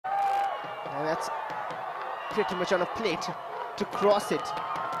And that's pretty much on a plate to cross it.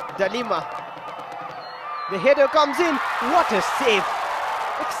 Dalima. The header comes in. What a save.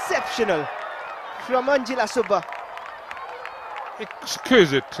 Exceptional from Angela Subba.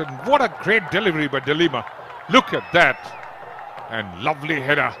 Exquisite, and what a great delivery by Dalima. Look at that. And lovely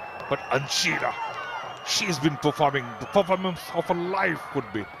header. But Angela, she's been performing. The performance of her life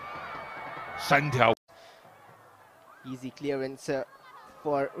would be. Sandhya. Easy clearance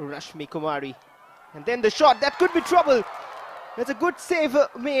for Rashmi Kumari. And then the shot, that could be trouble. That's a good save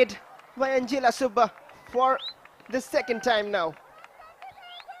made by Angela Subba for the second time now.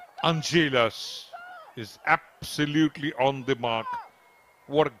 Angela is absolutely on the mark.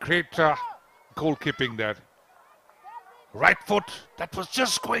 What a great goalkeeping there. Right foot, that was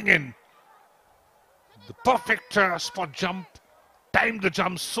just going in. The perfect spot jump, timed the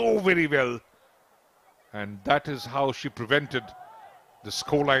jump so very well. And that is how she prevented the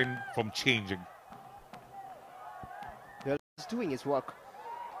scoreline from changing. Well, he's doing his work.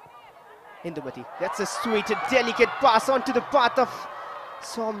 Indumati, that's a sweet, delicate pass onto the path of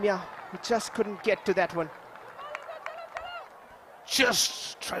Soumya. He just couldn't get to that one.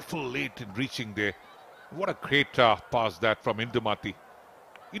 Just trifle late in reaching there. What a great pass that from Indumati.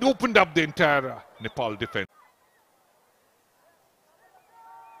 It opened up the entire Nepal defense.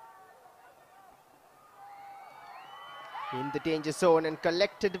 In the danger zone and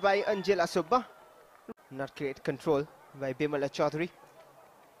collected by Angela Subba. Not great control by Bimala Chaudhary.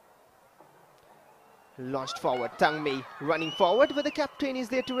 Launched forward, Tang Mei running forward, but the captain is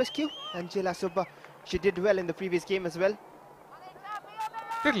there to rescue Angela Subba. She did well in the previous game as well.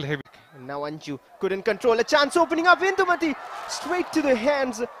 Little heavy. And now Anju couldn't control a chance opening up. Indumati straight to the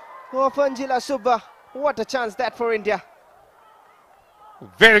hands of Angela Subba. What a chance that for India.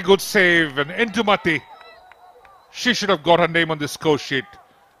 Very good save, and Indumati. She should have got her name on the score sheet.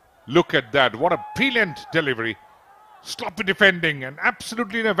 Look at that. What a brilliant delivery. Sloppy defending and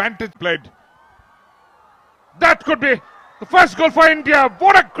absolutely an advantage played. That could be the first goal for India.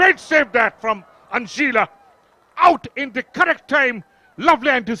 What a great save that from Angela. Out in the correct time. Lovely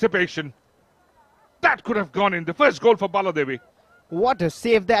anticipation. That could have gone in. The first goal for Baladevi. What a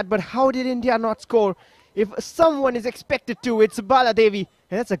save that, but how did India not score? If someone is expected to, it's Baladevi.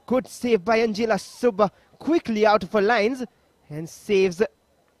 And that's a good save by Angela Subba. Quickly out of her lines and saves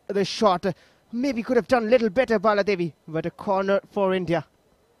the shot. Maybe could have done a little better, Baladevi, but a corner for India.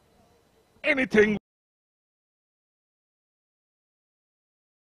 Anything.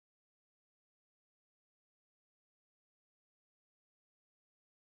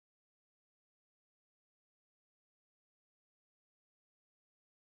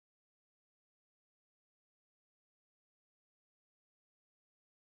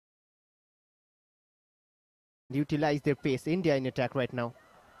 Utilize their pace. India in attack right now.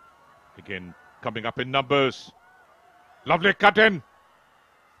 Again, coming up in numbers. Lovely cut in.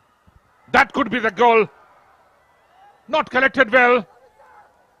 That could be the goal. Not collected well.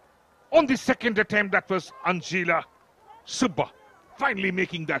 On the second attempt, that was Angela Subba finally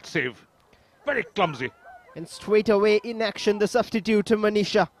making that save. Very clumsy. And straight away in action, the substitute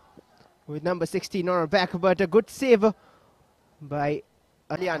Manisha with number 16 on her back, but a good save by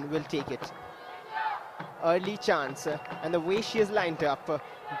Alian will take it. Early chance, and the way she is lined up,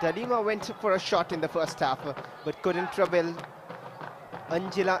 Dalima went for a shot in the first half, but couldn't trouble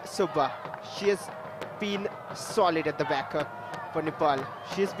Angela Subba. She has been solid at the back for Nepal.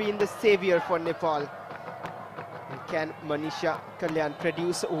 She has been the savior for Nepal. And can Manisha Kalyan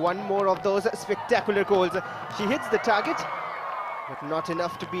produce one more of those spectacular goals? She hits the target, but not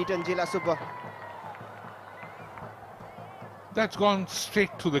enough to beat Angela Subba. That's gone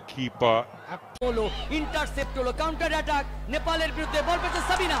straight to the keeper. Intercept holo, counter attack. নেপালের বিরুদ্ধে বল পেয়েছে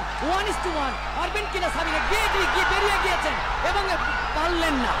সাবিনা 1:1 পারবেন কিনা সাবিনা গিয়ে বেরিয়ে গিয়েছেন এবং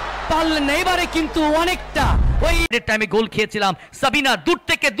পারলেন না এবারে কিন্তু অনেকটা ওই টাইমে গোল খেয়েছিলাম সাবিনা দূর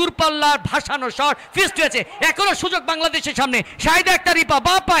থেকে দূরপাল্লার ভাসানো শট ফিস্ট হয়েছে এখনো সুযোগ বাংলাদেশের সামনে শাহিদা একটা রিপা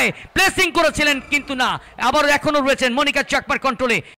বা পায়ে প্লেসিং করেছিলেন কিন্তু না আবার এখনো রয়েছেন মনিকা চাকমার কন্ট্রোলে